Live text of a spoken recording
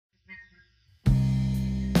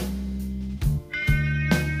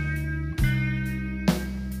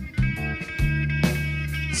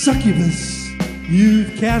Succubus,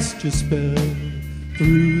 you've cast your spell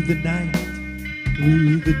through the night,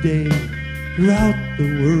 through the day, throughout the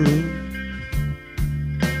world.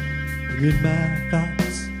 You're in my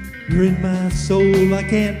thoughts, you're in my soul, I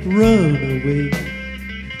can't run away.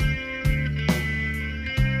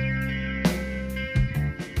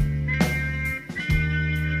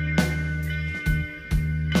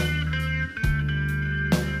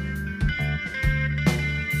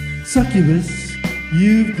 Succubus,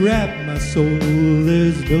 you've grabbed my soul,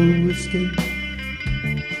 there's no escape.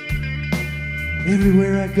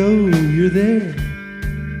 Everywhere I go, you're there.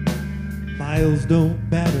 Miles don't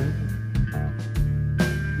matter,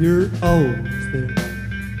 you're always there.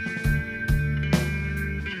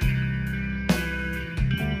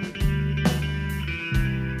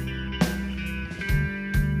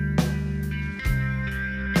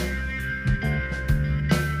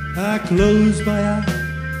 I close my eyes,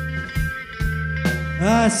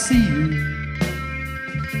 I see you.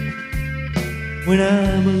 When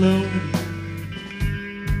I'm alone,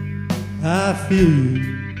 I feel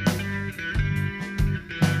you.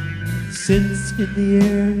 Scents in the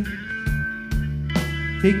air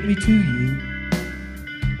take me to you.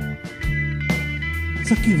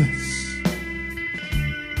 Succubus,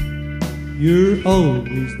 you're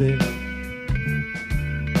always there.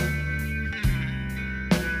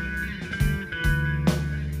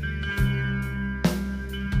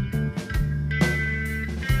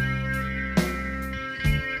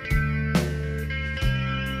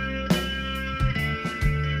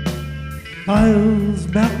 Isles,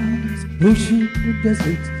 mountains, ocean, and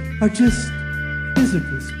deserts are just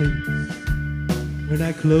physical space. When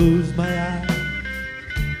I close my eyes,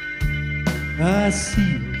 I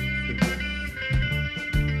see your face.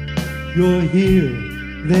 You're here,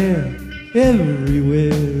 there,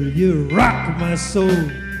 everywhere. You rock my soul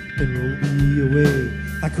and roll me away.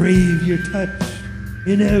 I crave your touch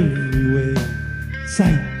in every way.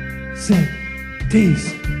 Sight, scent,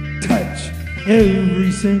 taste, touch,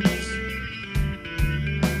 every sense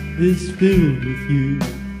is filled with you,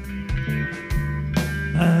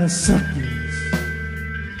 my succubus.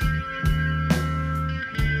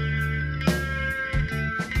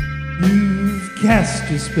 You've cast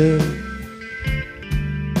your spell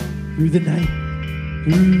through the night,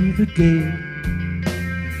 through the day,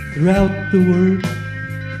 throughout the world.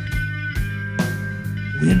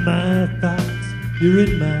 In my thoughts, you're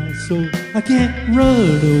in my soul, I can't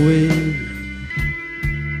run away.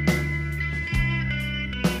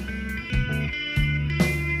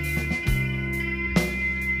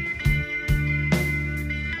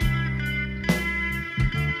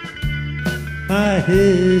 My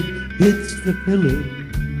head hits the pillow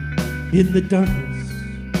in the darkness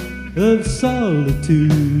of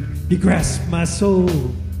solitude. You grasp my soul,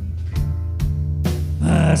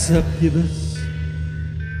 my succubus.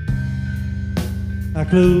 I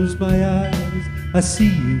close my eyes, I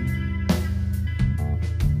see you.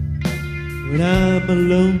 When I'm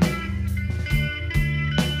alone,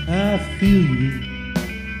 I feel you.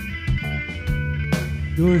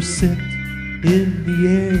 Your scent in the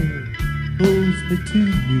air pulls me to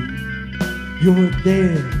you. You're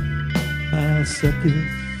there, my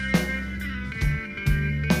succubus.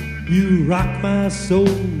 You rock my soul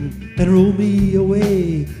and roll me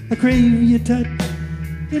away. I crave your touch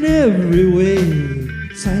in every way.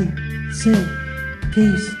 Sight, scent,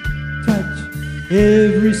 taste, touch,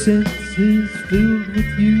 every sense is filled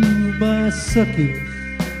with you, my succubus.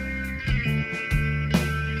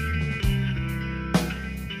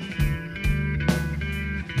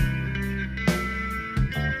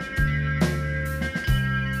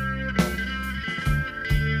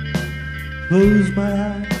 Close my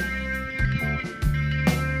eyes,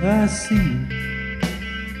 I see you.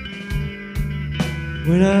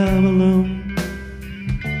 When I'm alone,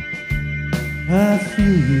 I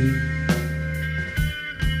feel you.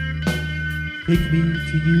 Take me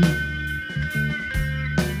to you.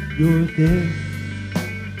 You're there,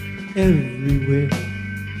 everywhere.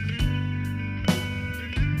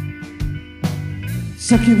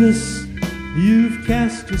 Succubus, you've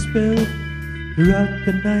cast your spell throughout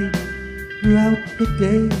the night, throughout the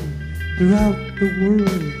day, throughout the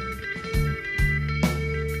world.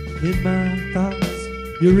 In my thoughts,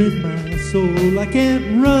 you're in my soul, I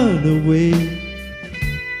can't run away.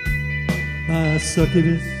 My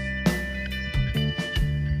succubus,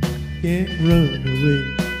 can't run away.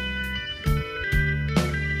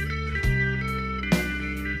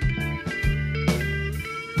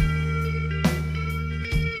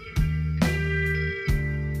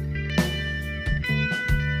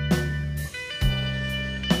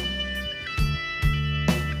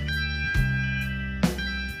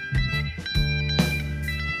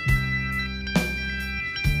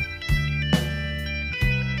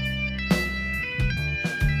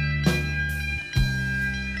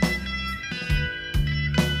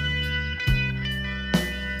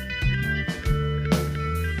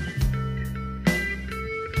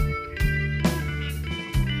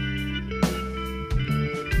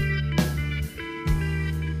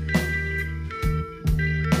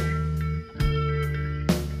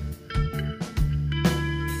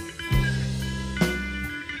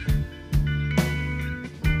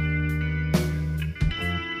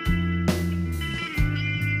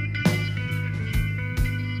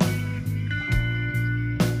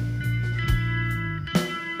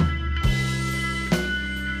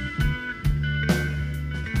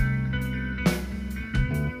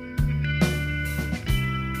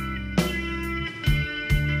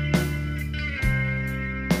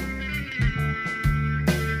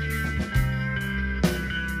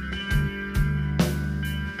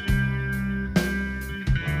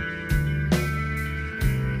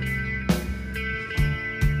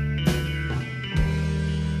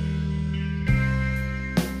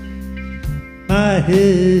 My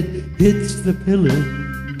head hits the pillow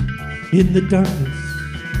in the darkness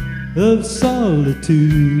of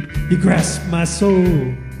solitude. You grasp my soul,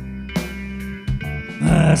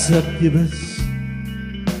 my succubus.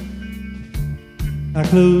 I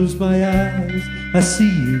close my eyes, I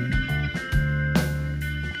see you.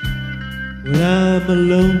 When I'm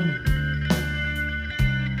alone,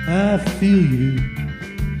 I feel you.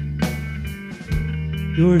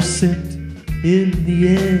 Your scent in the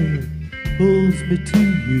air pulls me to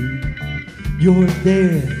you. You're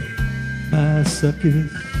there, my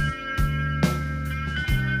succubus.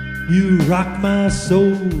 You rock my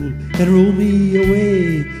soul and roll me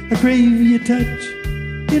away. I crave your touch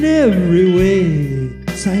in every way.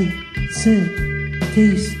 Sight, scent,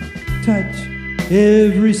 taste, touch.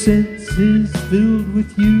 Every sense is filled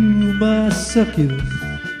with you, my succubus.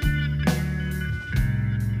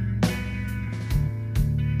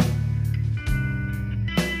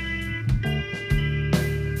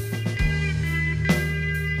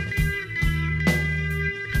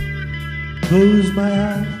 Close my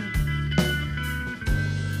eyes,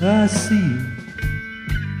 I see you.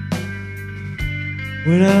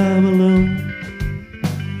 When I'm alone,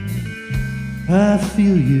 I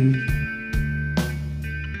feel you.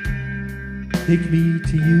 Take me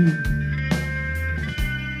to you.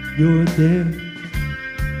 You're there,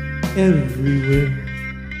 everywhere.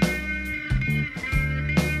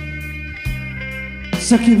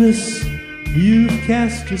 Succubus, you've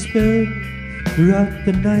cast your spell throughout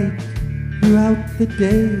the night, throughout the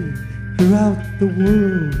day, throughout the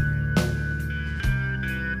world.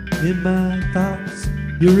 In my thoughts,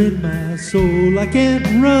 you're in my soul. I can't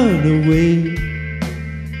run away,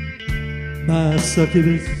 my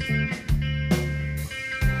succubus.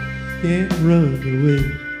 Can't run away.